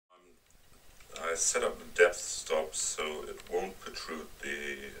I set up the depth stop so it won't protrude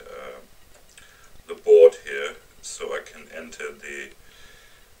the board here, so I can enter the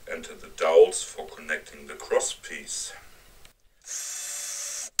dowels for connecting the cross piece.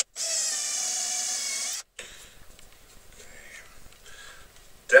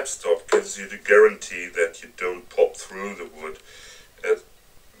 Depth stop gives you the guarantee that you don't pop through the wood. Damn,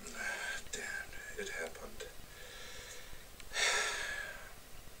 it happened.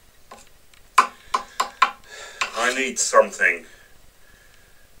 I need something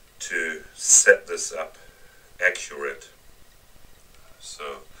to set this up accurate.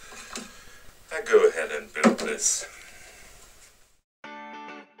 So I go ahead and build this.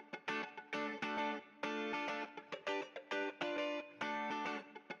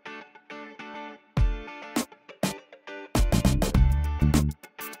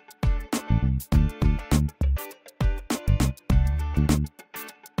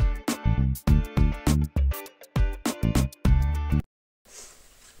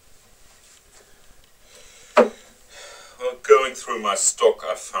 Going through my stock,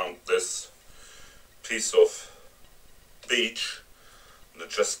 I found this piece of beech, and I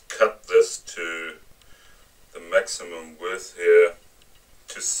just cut this to the maximum width here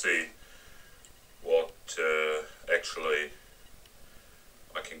to see what actually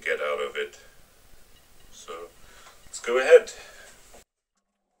I can get out of it. So let's go ahead.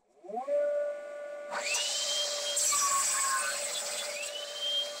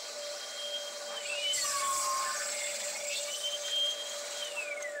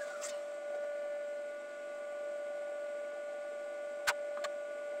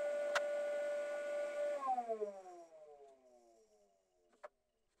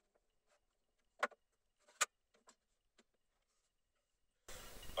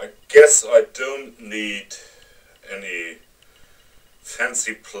 I guess I don't need any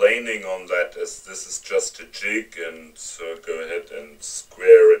fancy planing on that, as this is just a jig, and so go ahead and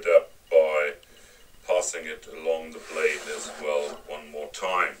square it up by passing it along the blade as well one more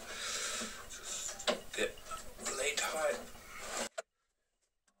time. Just get blade high.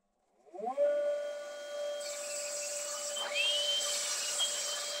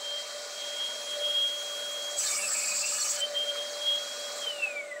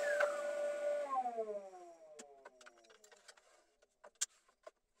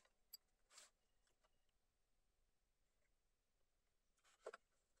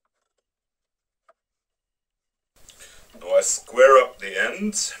 Now I square up the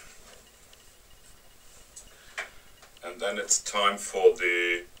ends, and then it's time for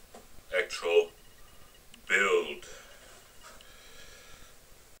the actual build.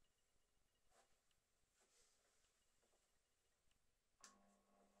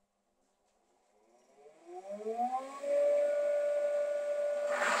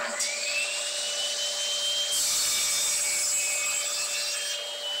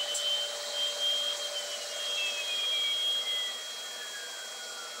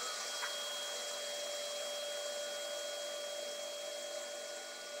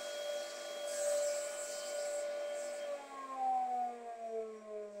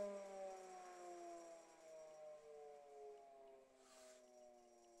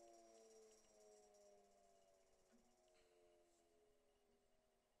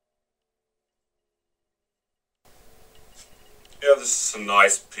 Yeah, this is a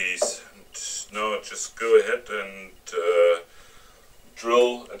nice piece. And now I just go ahead and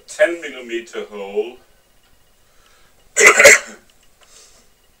drill a 10mm hole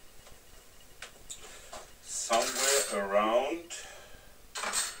somewhere around.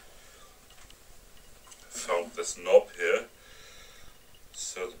 Found this knob here,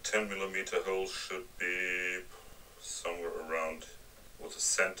 so the 10mm hole should be somewhere around, with the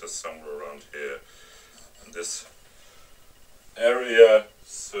center somewhere around here, and this area,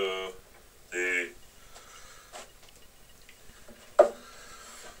 so the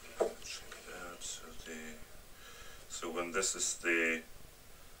so when this is the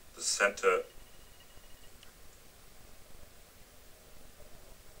center,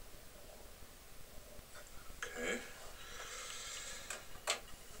 okay,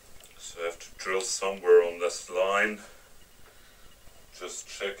 so I have to drill somewhere on this line, just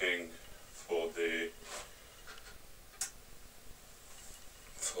checking for the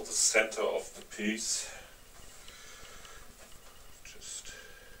center of the piece. Just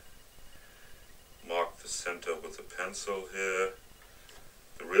mark the center with a pencil here.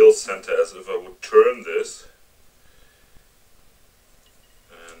 The real center, as if I would turn this.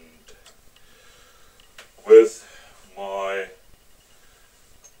 And with my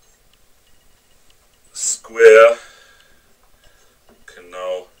square, I can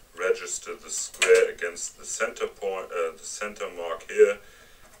now readily register the square against the center point, the center mark here,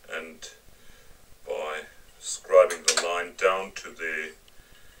 and by scribing the line down to the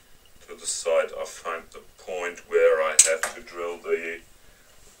side, I find the point where I have to drill the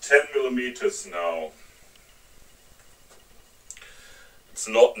 10 millimeters now. It's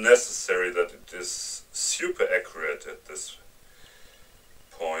not necessary that it is super accurate at this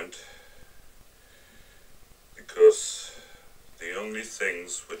point, because the only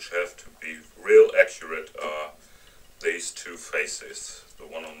things which have to be real accurate are these two faces, the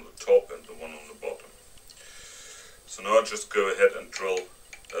one on the top and the one on the bottom. So now I just go ahead and drill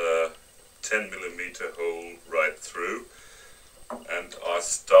a 10 millimeter hole right through, and I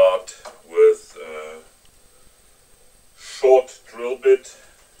start with a short drill bit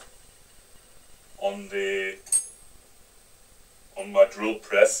on my drill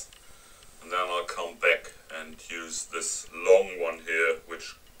press, and then I'll come back and use this long one here,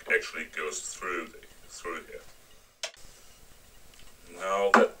 which actually goes through here.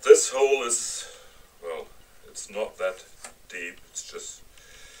 Now that this hole is, well, it's not that deep, it's just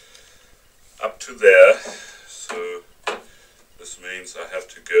up to there, so this means I have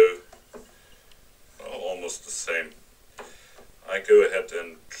to go almost the same. I go ahead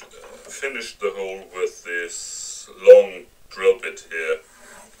and finish the hole with this long drill bit here.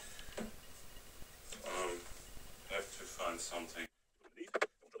 Have to find something.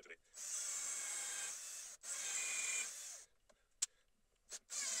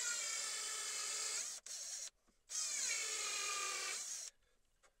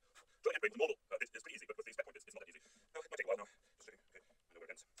 Break the model. It's pretty easy, but with these back pointers, it's not that easy. No, it might take a while now. Okay, I know where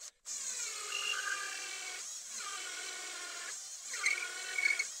it ends.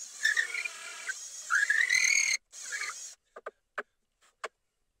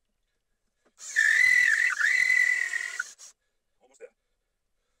 Almost there.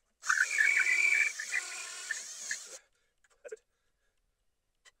 That's it.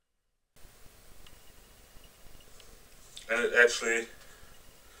 And it actually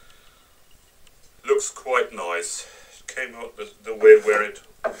looks quite nice. It came out the way where it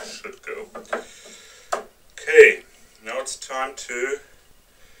should go. Okay, now it's time to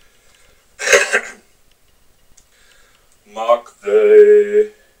mark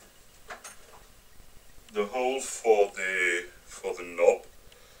the hole for the knob.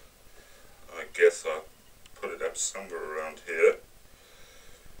 I guess I'll put it up somewhere around here.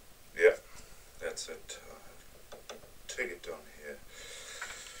 Yeah, that's it. Take it down here,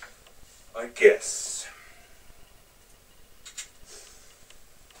 I guess.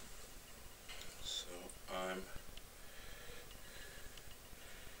 So I'm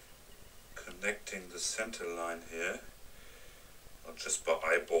connecting the center line here, not just by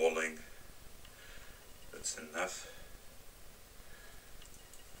eyeballing, that's enough.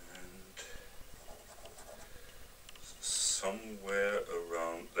 And somewhere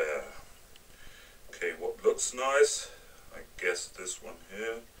around there. Okay, what looks nice? I guess this one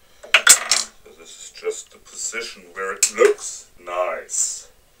here. So this is just the position where it looks nice.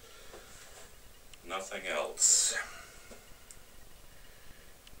 Nothing else.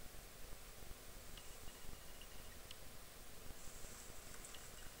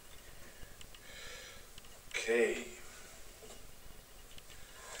 Okay.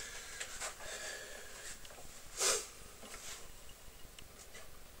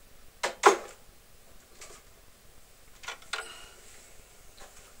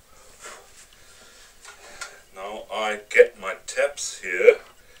 Now I get my taps here,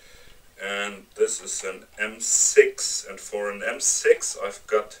 and this is an M6, and for an M6 I've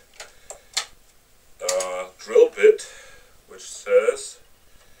got a drill bit which says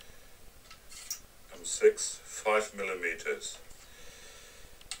M6 5 millimeters.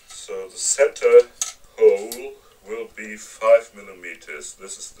 So the center hole will be 5 millimeters.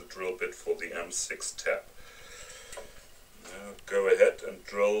 This is the drill bit for the M6 tap. Now go ahead and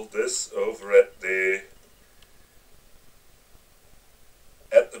drill this over at the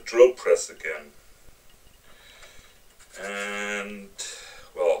drill press again. And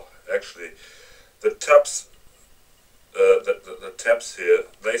well, actually the taps the taps here,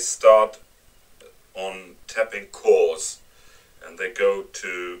 they start on tapping cores, and they go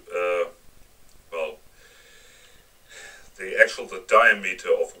to well, the diameter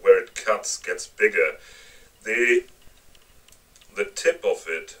of where it cuts gets bigger. The tip of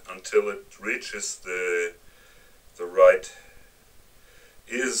it, until it reaches the right,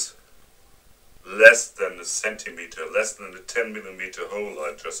 is less than a centimeter, less than the 10 millimeter hole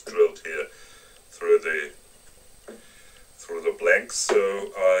I just drilled here through the blanks.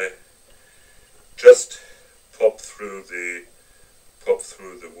 So I just pop through the pop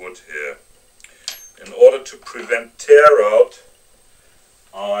through the wood here. In order to prevent tear out,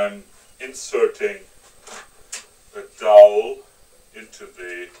 I'm inserting a dowel into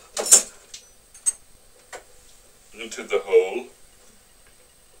the hole,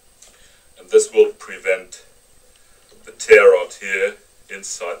 and this will prevent the tear out here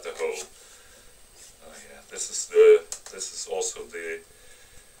inside the hole. Yeah, this is also the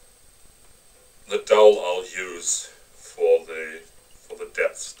dowel I'll use for the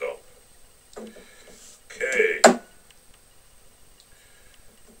depth stop. Okay,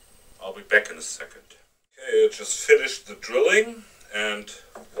 I'll be back in a second. Okay, I just finished the drilling, and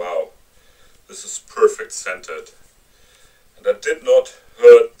wow, this is perfect centered. And I did not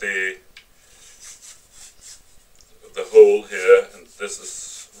hurt the hole here, and this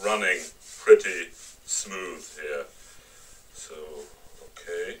is running pretty smooth here. So,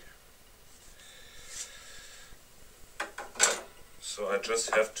 okay. So I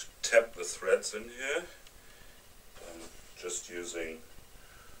just have to tap the threads in here. I'm just using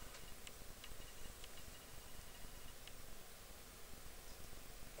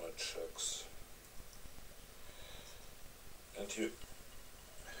my chucks. And you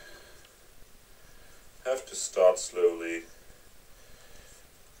have to start slowly.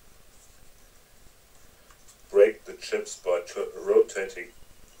 Break the chips by rotating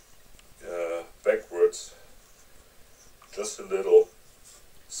backwards just a little,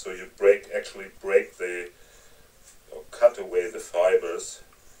 so you actually break or cut away the fibers.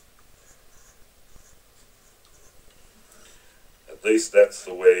 At least that's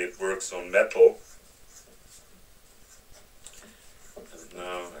the way it works on metal. And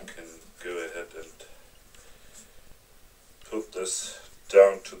now I can go ahead and put this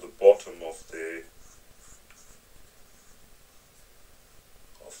down to the bottom of the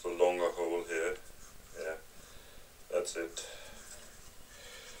longer hole here. Yeah, that's it.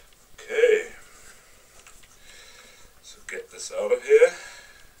 Okay, so get this out of here.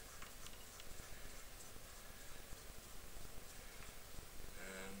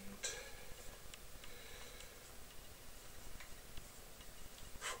 And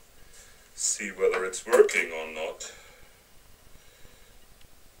see whether it's working or not.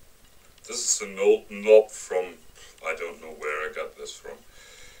 This is an old knob from, I don't know where I got this from.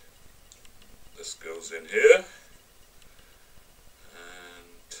 This goes in here,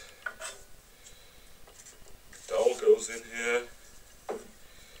 and the dowel goes in here. The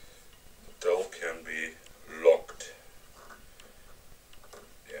dowel can be locked.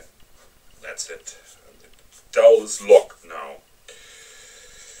 Yeah, that's it. And the dowel is locked now.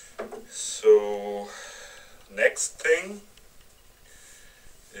 So, next thing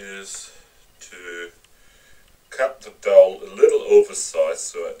is to cut the dowel a little oversized,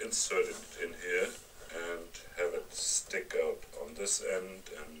 so I insert it in here and have it stick out on this end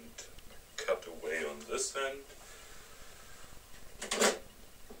and cut away on this end.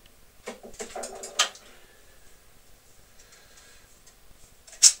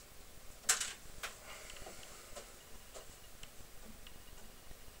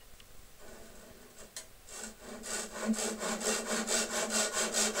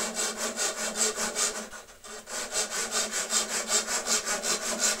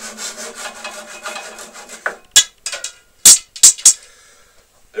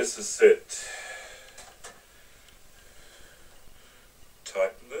 This is it.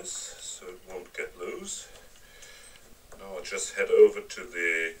 Tighten this so it won't get loose. Now I just head over to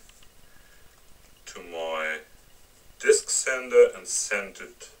my disc sander and sand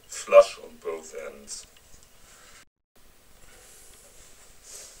it flush on both ends.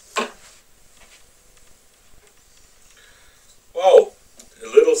 Wow, a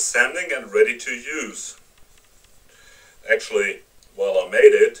little sanding and ready to use. Actually, while I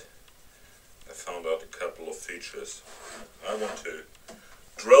made it, I found out a couple of features. I want to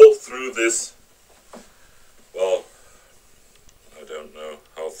drill through this, well, I don't know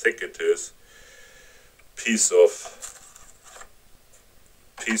how thick it is, piece of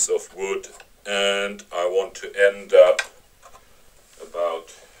wood, and I want to end up about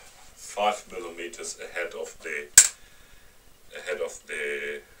 5 millimeters ahead of the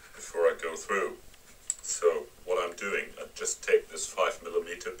before I go through. So what I'm doing, I just take this 5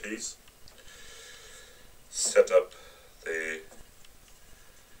 millimeter piece, set up the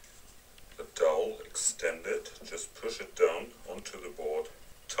dowel, extend it, just push it down onto the board,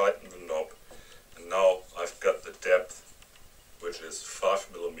 tighten the knob, and now I've got the depth, which is 5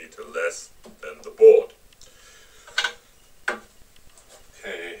 millimeter less than the board.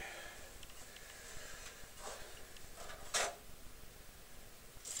 Okay.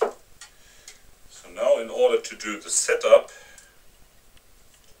 So now in order to do the setup,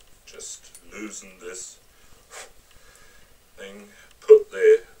 just loosen this thing, put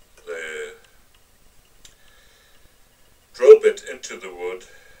the drill bit into the wood,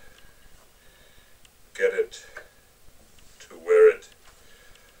 get it to where it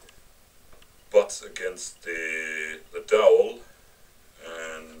butts against the dowel,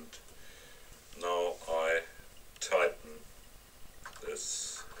 and now I tighten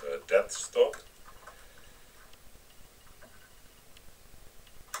this depth stop,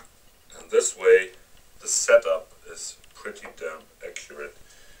 and this way the setup is pretty damn accurate.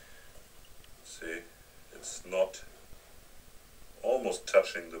 See, it's not almost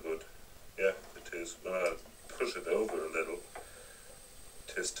touching the wood. Yeah, it is. When I push it over a little,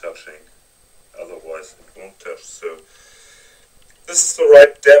 it is touching. Otherwise it won't touch. So this is the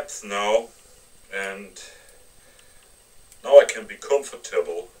right depth now, and now I can be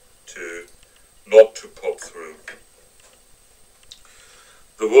comfortable to not to pop through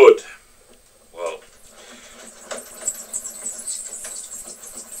the wood. Well,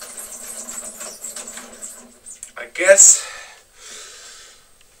 I guess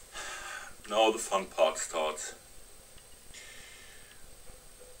now the fun part starts.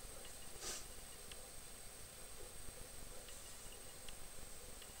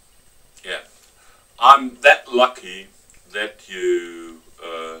 Yeah, I'm that lucky that you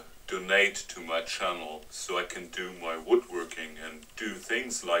donate to my channel so I can do my woodworking and do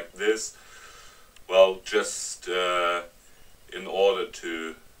things like this. Well, just in order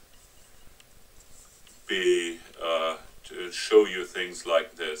to show you things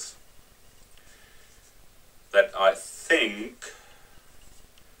like this, that I think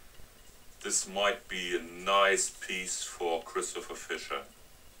this might be a nice piece for Chris Fischer.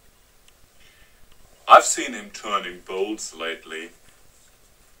 I've seen him turning bolts lately,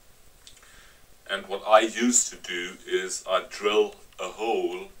 and what I used to do is I drill a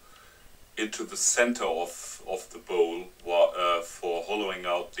hole into the center of the bowl for hollowing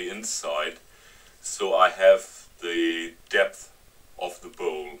out the inside, so I have the depth of the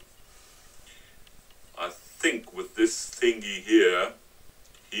bowl. I think with this thingy here,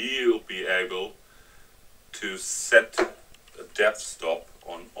 he'll be able to set a depth stop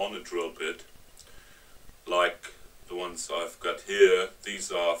on a drill bit, like the ones I've got here.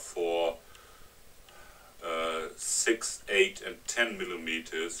 These are for 6, 8 and 10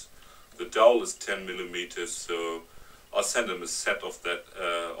 millimeters. The dowel is 10 millimeters, so I'll send him a set of that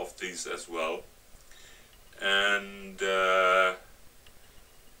of these as well. And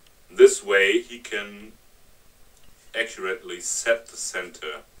this way he can accurately set the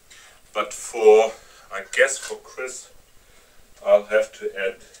center. But I guess for Chris, I'll have to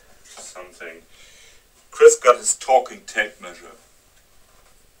add something. Chris got his talking tape measure,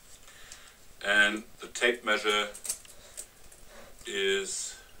 and the tape measure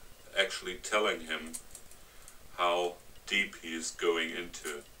is actually telling him how deep he is going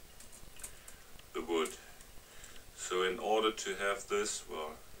into the wood. So in order to have this,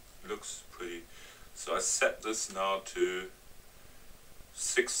 well, it looks pretty, so I set this now to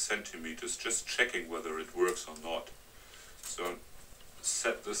 6 centimeters, just checking whether it works or not. So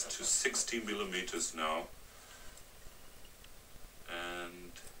set this to 60 millimeters now,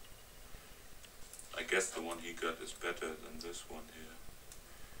 and I guess the one he got is better than this one here.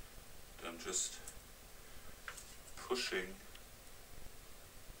 I'm just pushing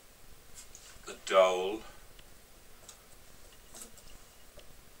the dowel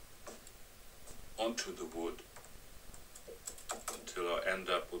onto the wood until I end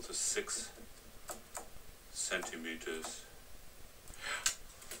up with a 6 centimeters.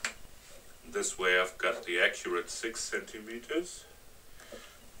 This way I've got the accurate 6 centimeters.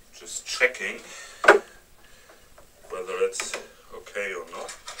 Just checking whether it's okay or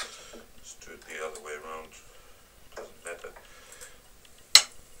not. Let's do it the other way around. Doesn't matter.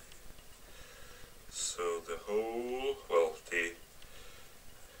 So the hole, well, the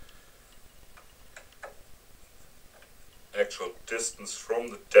actual distance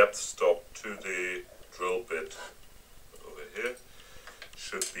from the depth stop to the drill bit over here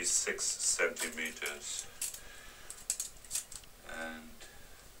should be 6 centimeters, and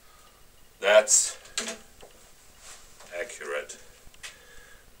that's accurate.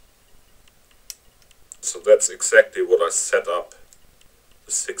 So that's exactly what I set up,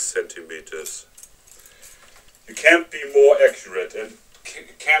 the 6 centimeters. You can't be more accurate, and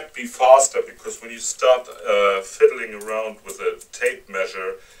can't be faster, because when you start fiddling around with a tape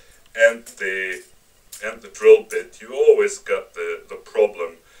measure and the drill bit, you always got the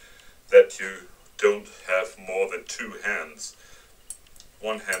problem that you don't have more than 2 hands.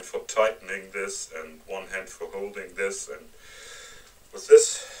 One hand for tightening this and one hand for holding this, and with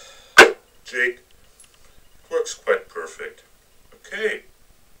this jig. Works quite perfect. Okay.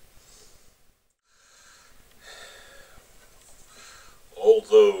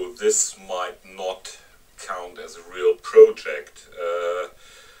 Although this might not count as a real project,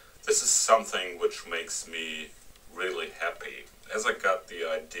 this is something which makes me really happy. As I got the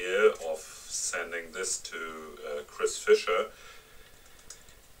idea of sending this to Chris Fischer,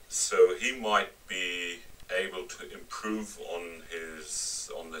 so he might be able to improve on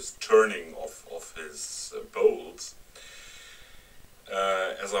this turning of his bowls.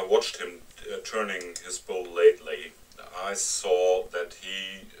 As I watched him turning his bowl lately, I saw that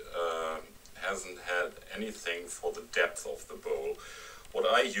he hasn't had anything for the depth of the bowl. What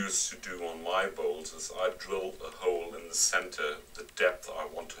I used to do on my bowls is I drill a hole in the center, the depth I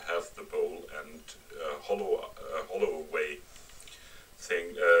want to have the bowl, and hollow away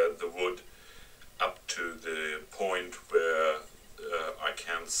the wood up to the point where I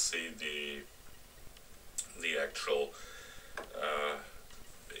can see the actual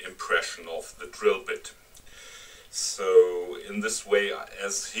impression of the drill bit. So in this way,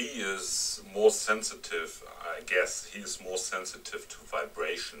 as he is more sensitive, I guess he is more sensitive to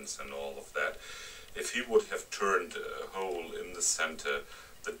vibrations and all of that. If he would have turned a hole in the center,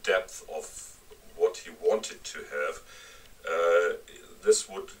 the depth of what he wanted to have, this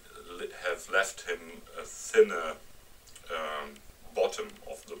would have left him a thinner bottom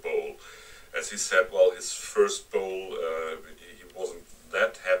of the bowl. As he said, well, his first bowl, he wasn't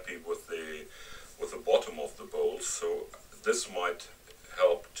that happy with the bottom of the bowl, so this might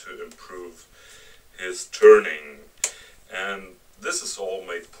help to improve his turning. And this is all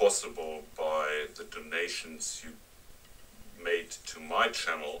made possible by the donations you made to my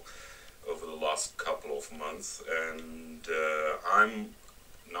channel over the last couple of months, and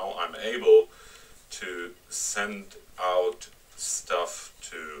I'm able to send out stuff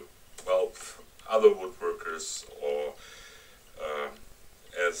to, well, other woodworkers, or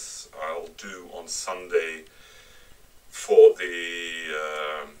as I'll do on Sunday for the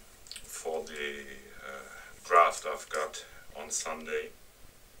draft I've got on Sunday.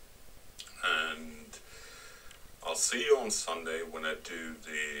 And I'll see you on Sunday when I do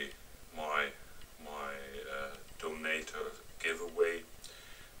my donator giveaway.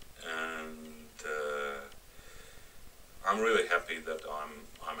 And I'm really happy that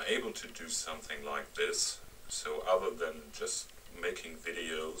I'm able to do something like this. So other than just making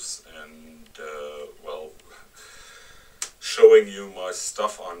videos and well, showing you my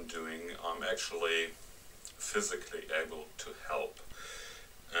stuff I'm doing, I'm actually physically able to help.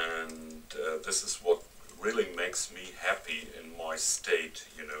 And this is what really makes me happy in my state,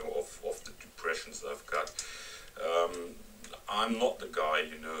 you know, of the depressions I've got. I'm not the guy,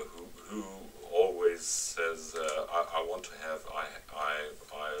 you know, who always says I want to have,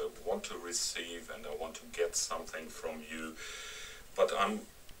 I want to receive, and I want to get something from you. But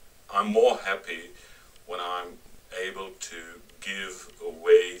I'm more happy when I'm able to give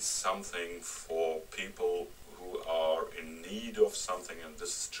away something for people who are in need of something, and this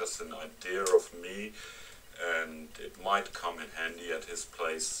is just an idea of me, and it might come in handy at his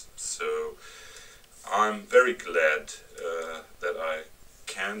place. So I'm very glad that I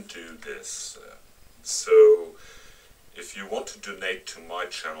can do this. So if you want to donate to my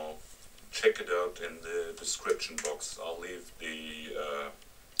channel, check it out in the description box. I'll leave the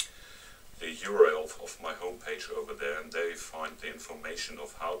URL of my homepage over there, and there you find the information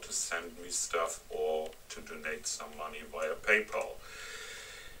of how to send me stuff or to donate some money via PayPal.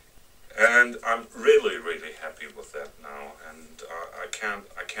 And I'm really, really happy with that now, and I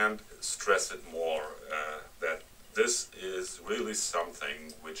can't stress it more that this is really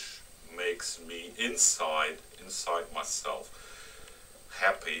something which makes me inside myself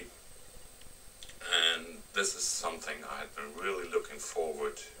happy. And this is something I had been really looking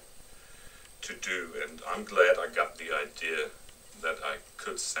forward to do, and I'm glad I got the idea that I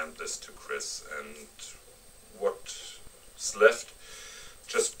could send this to Chris. And what's left,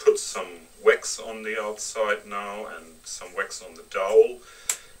 just put some wax on the outside now and some wax on the dowel,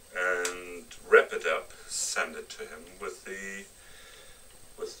 and wrap it up, send it to him with the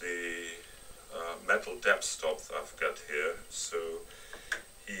metal depth stop I've got here, so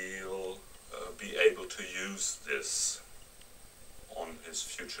he'll be able to use this on his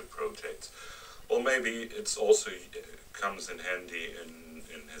future projects. Or maybe it's also comes in handy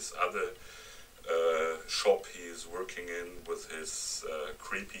in his other shop he is working in with his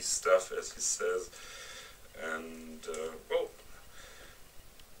creepy stuff, as he says. And well,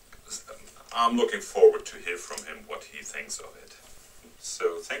 I'm looking forward to hear from him what he thinks of it.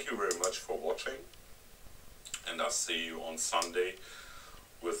 So thank you very much for watching, and I'll see you on Sunday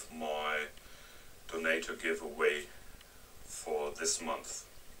with my donator giveaway for this month.